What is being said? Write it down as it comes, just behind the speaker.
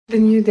The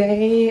new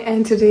day,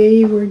 and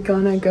today we're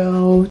gonna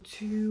go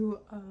to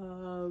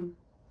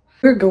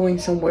we're going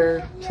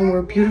somewhere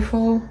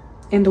beautiful,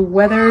 and the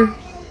weather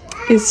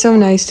is so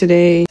nice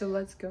today, so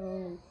let's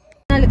go.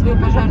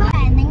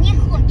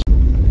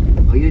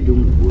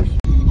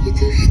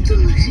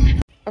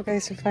 Okay,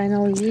 so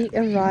finally we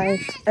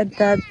arrived at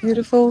that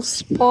beautiful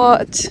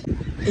spot.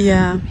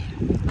 Yeah,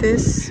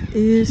 this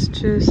is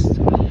just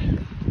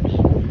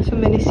so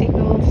many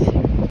seagulls,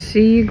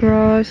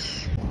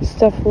 seagrass,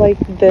 stuff like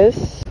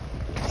this.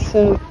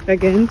 So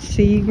again,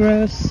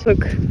 seagrass.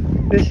 Look,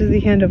 this is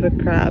the hand of a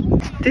crab.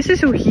 This is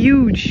so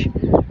huge.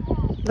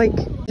 Like,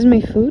 this is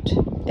my food,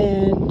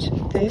 and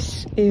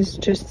this is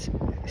just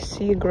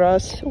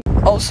seagrass.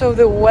 Also,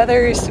 the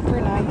weather is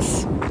super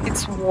nice.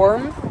 It's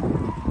warm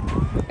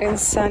and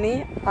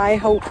sunny. I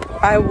hope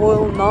I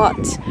will not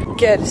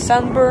get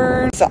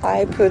sunburned. So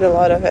I put a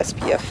lot of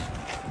SPF.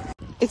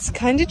 It's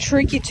kind of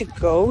tricky to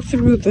go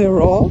through the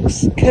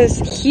rocks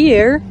because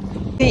here,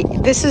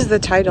 this is the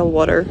tidal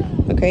water.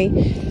 Okay,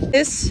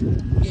 this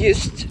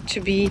used to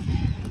be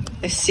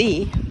a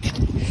sea.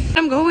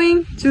 I'm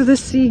going to the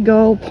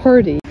seagull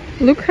party.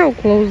 Look how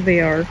close they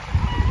are.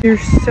 They're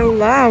so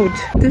loud.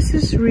 This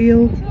is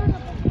real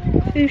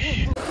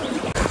fish.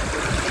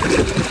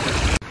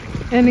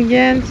 And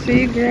again,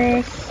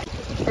 seagrass.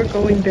 We're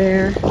going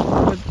there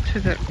to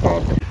the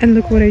pub. And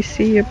look what I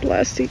see, a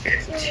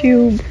plastic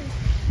tube.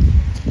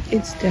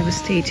 It's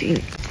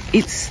devastating.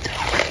 It's stuck.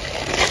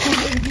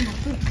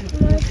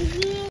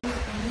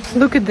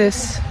 Look at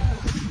this.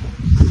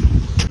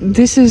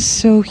 This is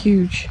so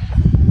huge.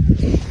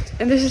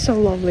 And this is so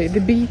lovely. The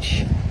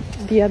beach,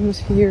 the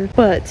atmosphere,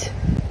 but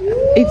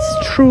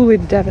it's truly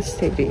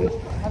devastating.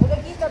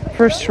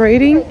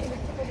 Frustrating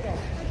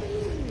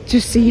to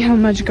see how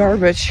much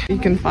garbage you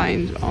can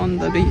find on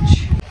the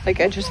beach. Like,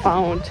 I just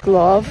found a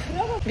glove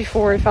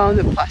before I found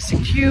a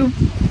plastic tube.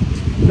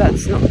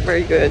 That's not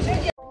very good.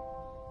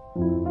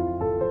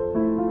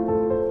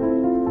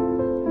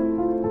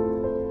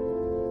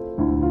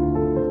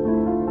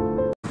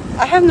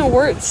 I have no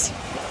words.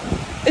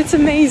 It's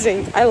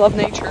amazing. I love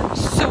nature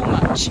so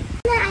much.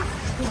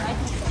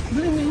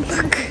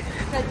 Look.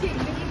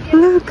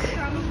 Look.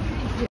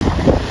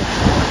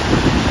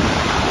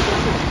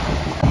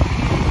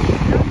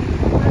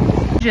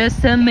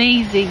 Just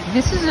amazing.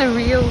 This is a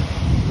real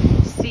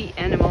sea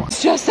animal.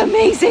 It's just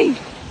amazing.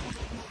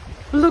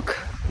 Look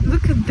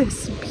at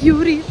this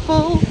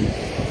beautiful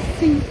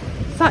sea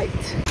sight.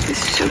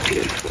 This is so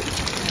beautiful.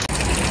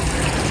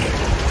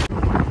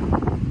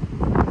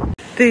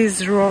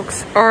 These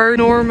rocks are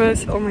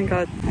enormous. Oh my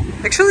god.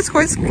 Actually, it's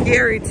quite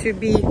scary to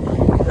be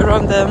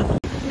around them.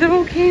 The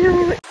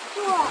volcano.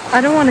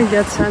 I don't want to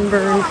get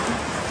sunburned.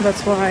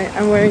 That's why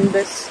I'm wearing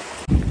this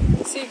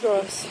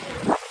seagrass.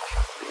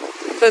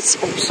 That's,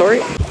 oh, sorry.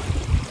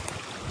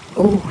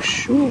 Oh,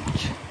 shoot.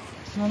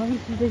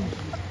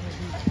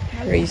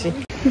 Crazy.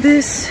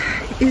 This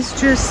is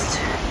just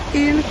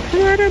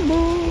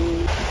incredible.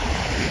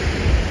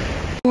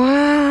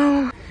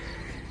 Wow.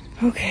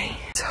 Okay.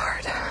 It's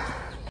hard.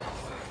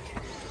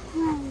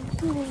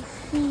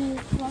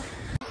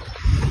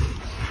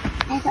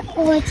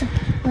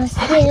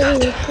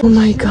 Oh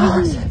my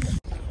god.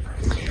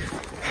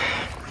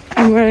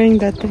 I'm wearing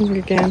that thing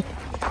again.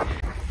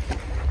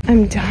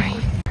 I'm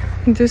dying.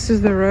 This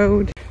is the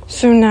road.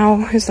 So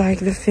now is like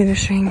the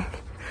finishing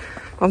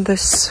of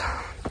this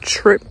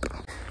trip.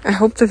 I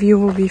hope the view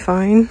will be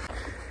fine,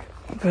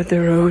 but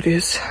the road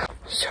is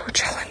so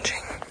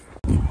challenging.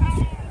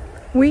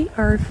 We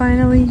are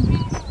finally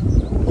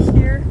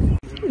here.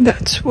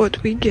 That's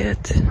what we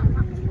get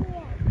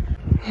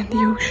in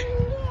the ocean.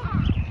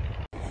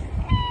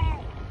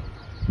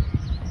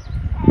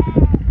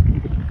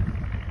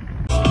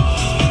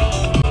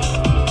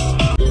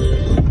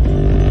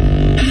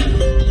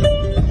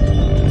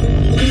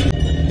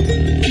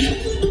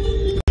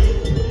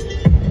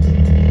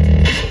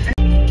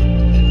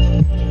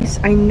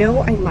 I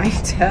know I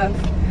might have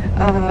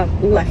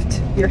left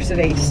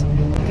yesterday's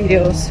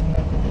videos,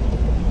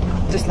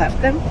 just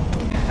left them.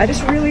 I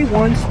just really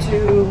want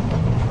to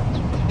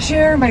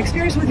share my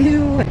experience with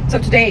you. So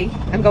today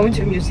I'm going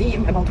to a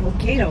museum about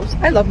volcanoes.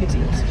 I love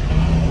museums.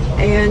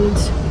 And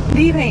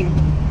leaving,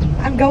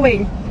 I'm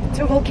going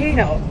to a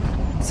volcano.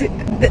 So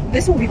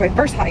this will be my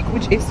first hike,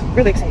 which is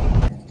really exciting.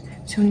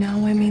 So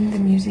now I'm in the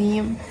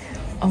museum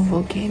of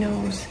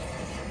volcanoes,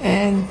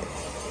 and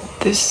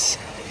this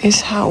is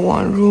how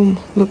one room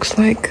looks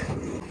like.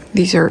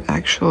 These are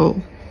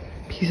actual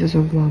pieces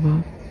of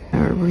lava.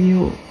 A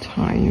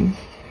real-time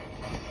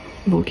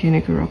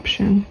volcanic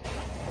eruption.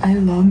 I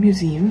love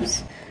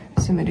museums,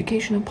 some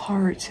educational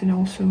parts and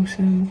also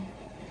some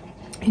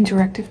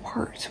interactive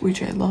parts,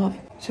 which I love.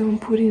 So I'm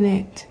putting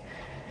it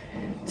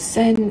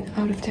 10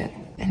 out of 10.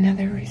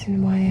 Another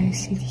reason why I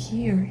sit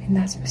here in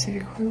that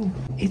specific room.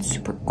 It's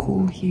super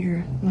cool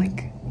here.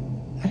 Like,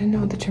 I don't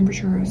know the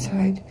temperature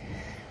outside,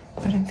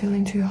 but I'm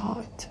feeling too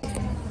hot.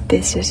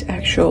 This is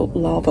actual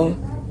lava.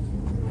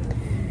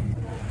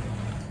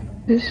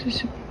 This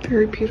is a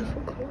very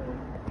beautiful color.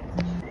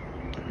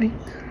 Like,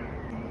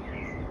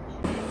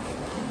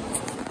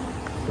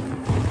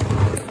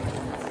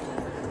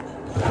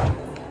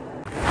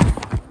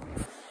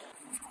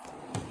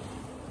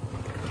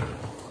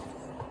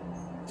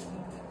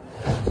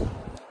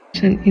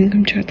 90% in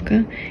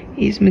Kamchatka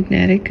is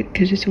magnetic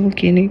because it's a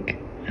volcanic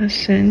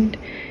ascent,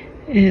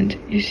 and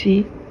you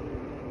see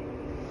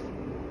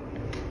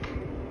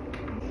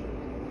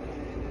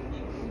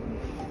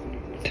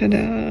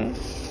ta-da!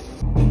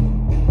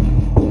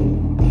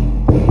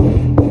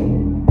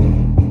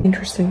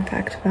 Interesting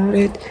fact about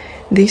it,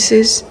 this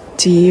is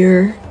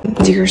deer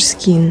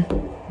skin.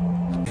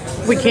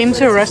 We came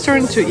to a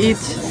restaurant to eat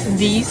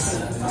these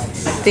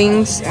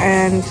things,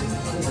 and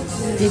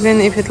even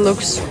if it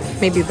looks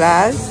maybe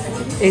bad,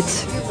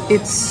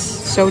 it's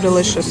so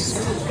delicious.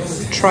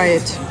 Try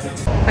it.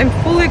 I'm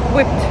fully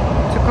equipped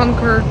to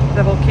conquer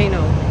the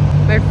volcano.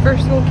 My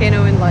first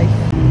volcano in life.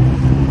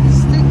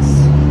 Sticks,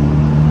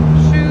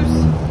 shoes.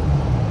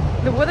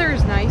 The weather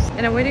is nice,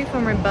 and I'm waiting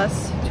for my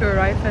bus to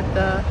arrive at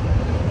the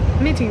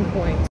meeting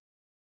point.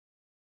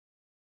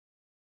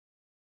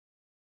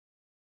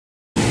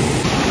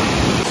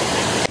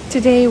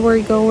 Today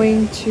we're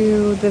going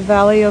to the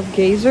Valley of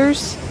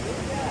Geysers,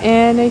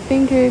 and I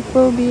think it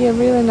will be a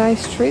really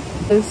nice trip.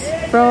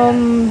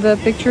 From the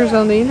pictures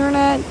on the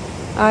internet,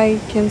 I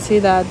can see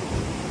that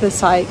the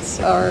sights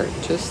are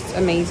just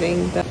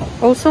amazing.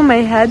 Also,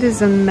 my head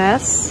is a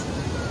mess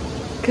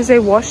because I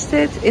washed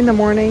it in the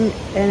morning,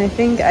 and I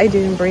think I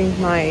didn't bring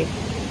my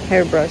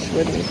hairbrush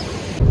with me.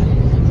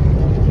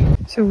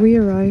 So we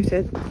arrived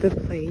at the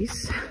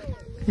place,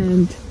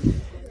 and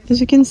as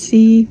you can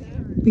see,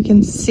 we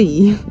can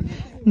see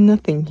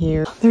nothing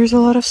here. There's a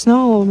lot of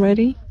snow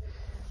already,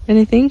 and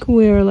I think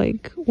we're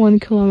like 1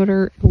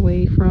 kilometer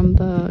away from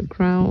the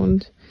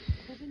ground.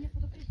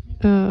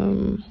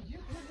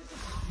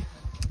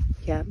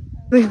 Yeah,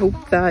 we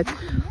hope that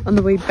on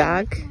the way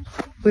back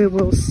we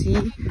will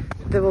see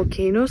the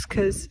volcanoes,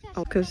 because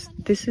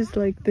this is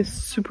like this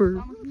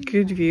super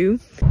good view.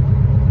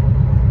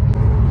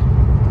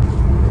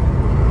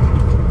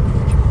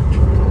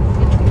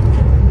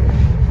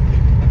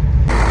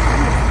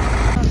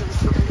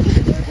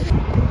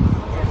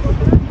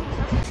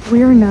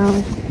 We are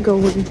now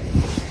going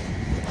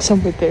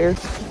somewhere there.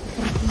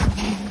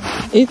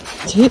 It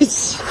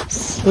is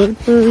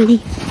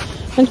slippery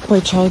and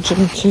quite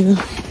challenging to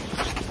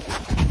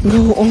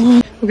go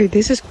on. Okay,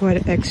 this is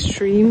quite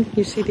extreme.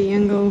 You see the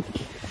angle?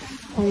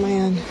 Oh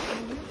man,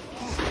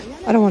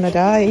 I don't want to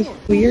die.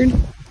 Weird.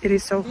 It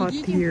is so hot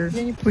here.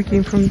 We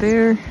came from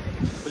there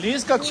to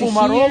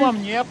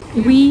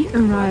here. We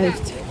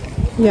arrived,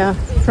 yeah,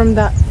 from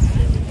that.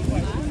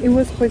 It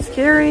was quite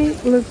scary.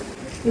 Look,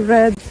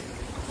 red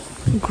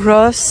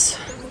grass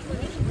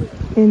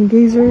and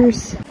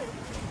geysers.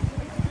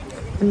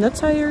 I'm not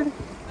tired,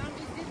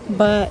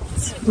 but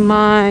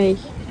my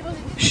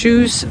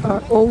shoes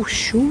are, oh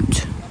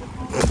shoot.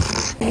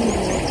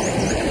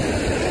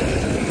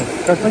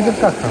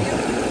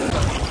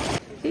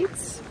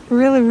 It's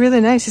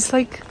really nice. It's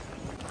like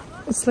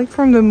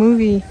from the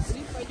movie,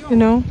 you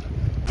know.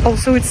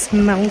 Also, it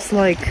smells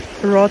like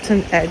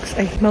rotten eggs.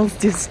 It smells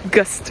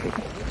disgusting.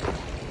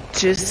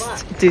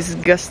 Just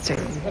disgusting.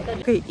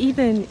 Okay,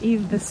 even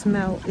if the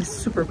smell is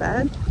super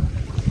bad,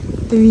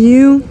 the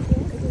view,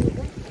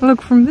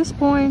 look, from this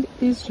point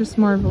is just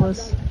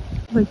marvelous.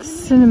 Like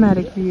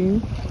cinematic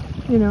view,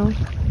 you know.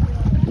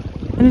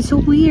 And it's so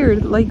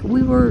weird, like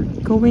we were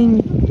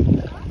going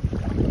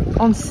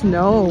on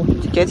snow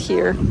to get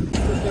here.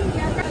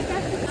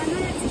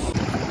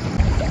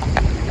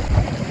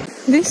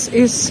 This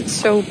is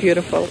so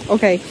beautiful.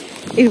 Okay,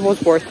 it was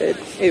worth it.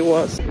 It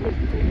was.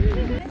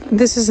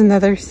 This is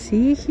another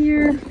sea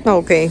here.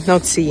 Okay,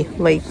 not sea,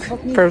 lake,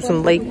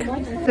 frozen lake.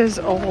 This is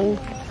all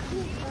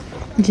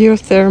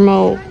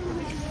geothermal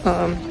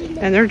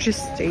energy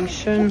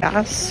station.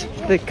 Gas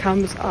that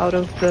comes out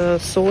of the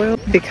soil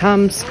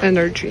becomes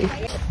energy.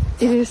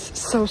 It is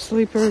so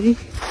slippery.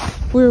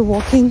 We're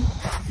walking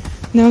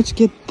now to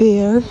get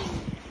there.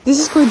 This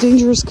is quite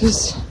dangerous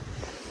because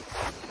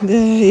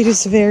it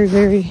is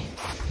very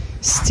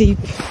steep.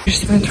 We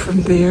just went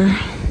from there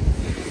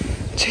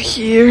to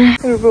here.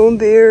 We're going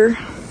there. We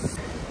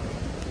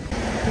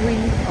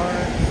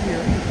are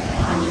here.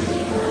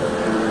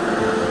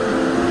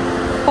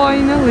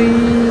 Finally.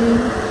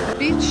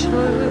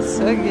 Speechless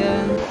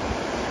again.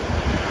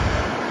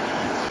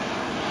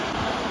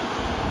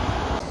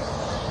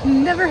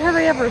 Never have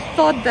I ever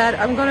thought that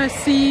I'm gonna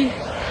see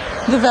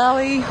the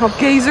Valley of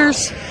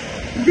Geysers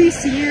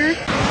this year.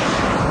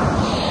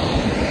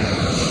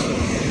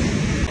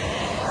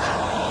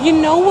 You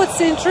know what's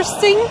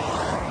interesting?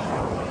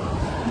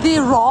 The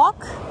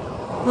rock,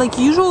 like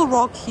usual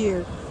rock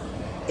here,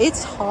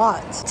 it's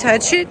hot.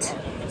 Touch it,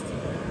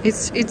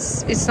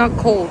 it's not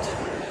cold.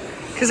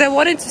 Because I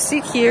wanted to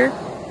sit here,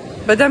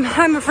 but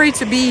I'm afraid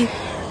to be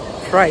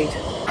fried.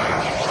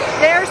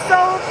 They're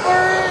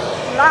super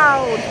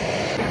loud.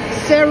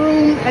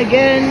 Serum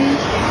again.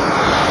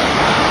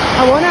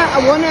 I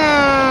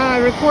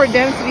wanna record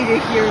dance video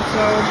here,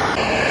 so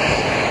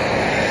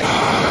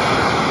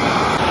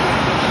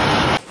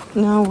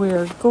now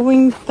we're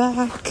going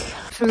back.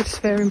 So it's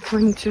very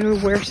important to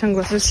wear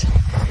sunglasses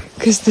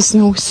because the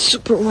snow is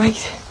super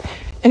white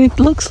and it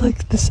looks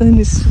like the sun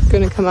is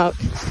gonna come out.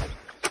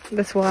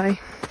 That's why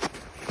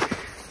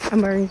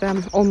I'm wearing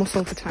them almost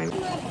all the time.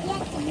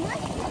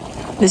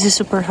 This is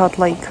super hot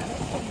lake.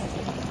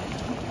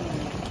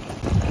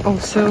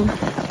 Also,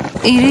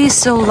 it is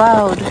so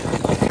loud.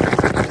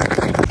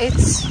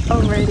 It's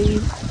already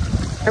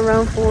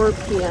around 4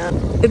 p.m.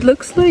 It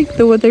looks like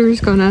the weather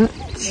is gonna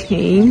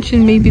change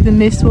and maybe the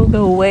mist will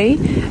go away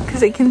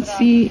because I can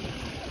see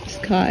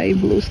sky,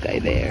 blue sky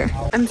there.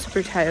 I'm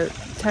super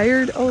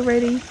tired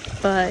already,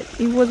 but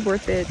it was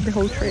worth it, the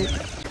whole trip.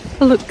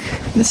 Look,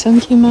 the sun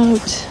came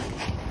out.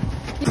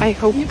 I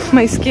hope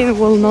my skin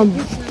will not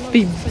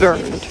be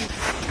burned.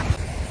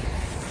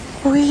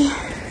 We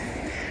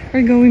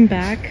are going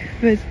back,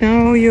 but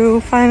now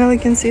you finally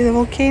can see the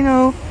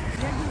volcano.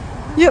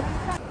 Yep,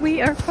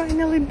 we are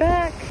finally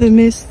back. The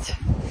mist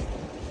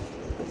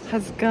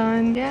has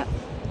gone. Yeah,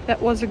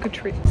 that was a good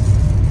trip.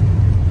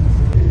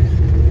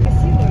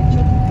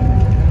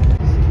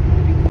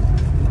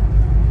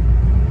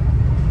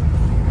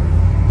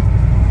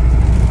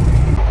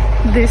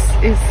 This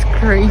is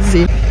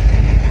crazy.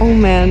 Oh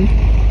man.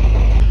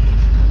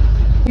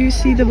 You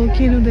see the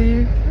volcano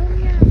there?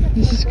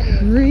 This is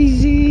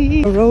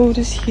crazy. The road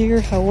is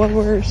here,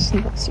 however, it's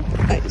not super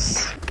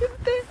nice. Look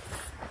at this.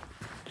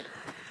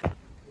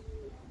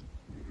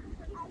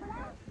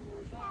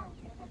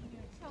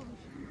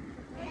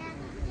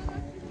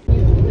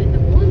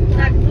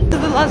 This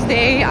is the last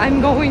day. I'm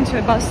going to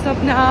a bus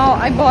stop now.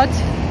 I bought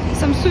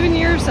some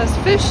souvenirs as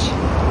fish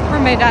for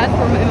my dad,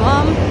 for my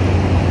mom.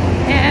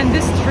 And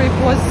this trip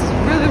was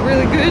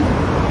really good.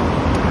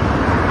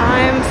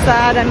 I'm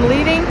sad I'm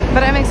leaving,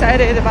 but I'm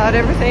excited about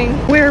everything.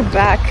 We're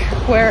back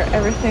where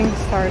everything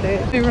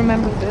started. Do you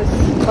remember this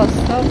bus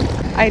stop?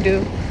 I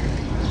do.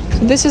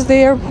 So this is the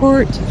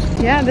airport.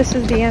 Yeah, this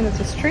is the end of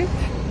this trip.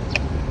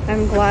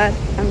 I'm glad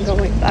I'm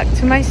going back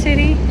to my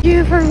city. Thank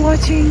you for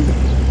watching.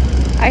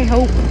 I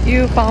hope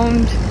you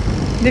found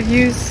the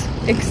views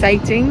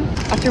exciting.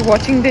 After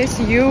watching this,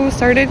 you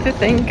started to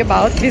think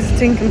about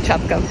visiting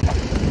Kamchatka.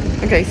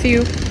 Okay, see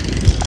you.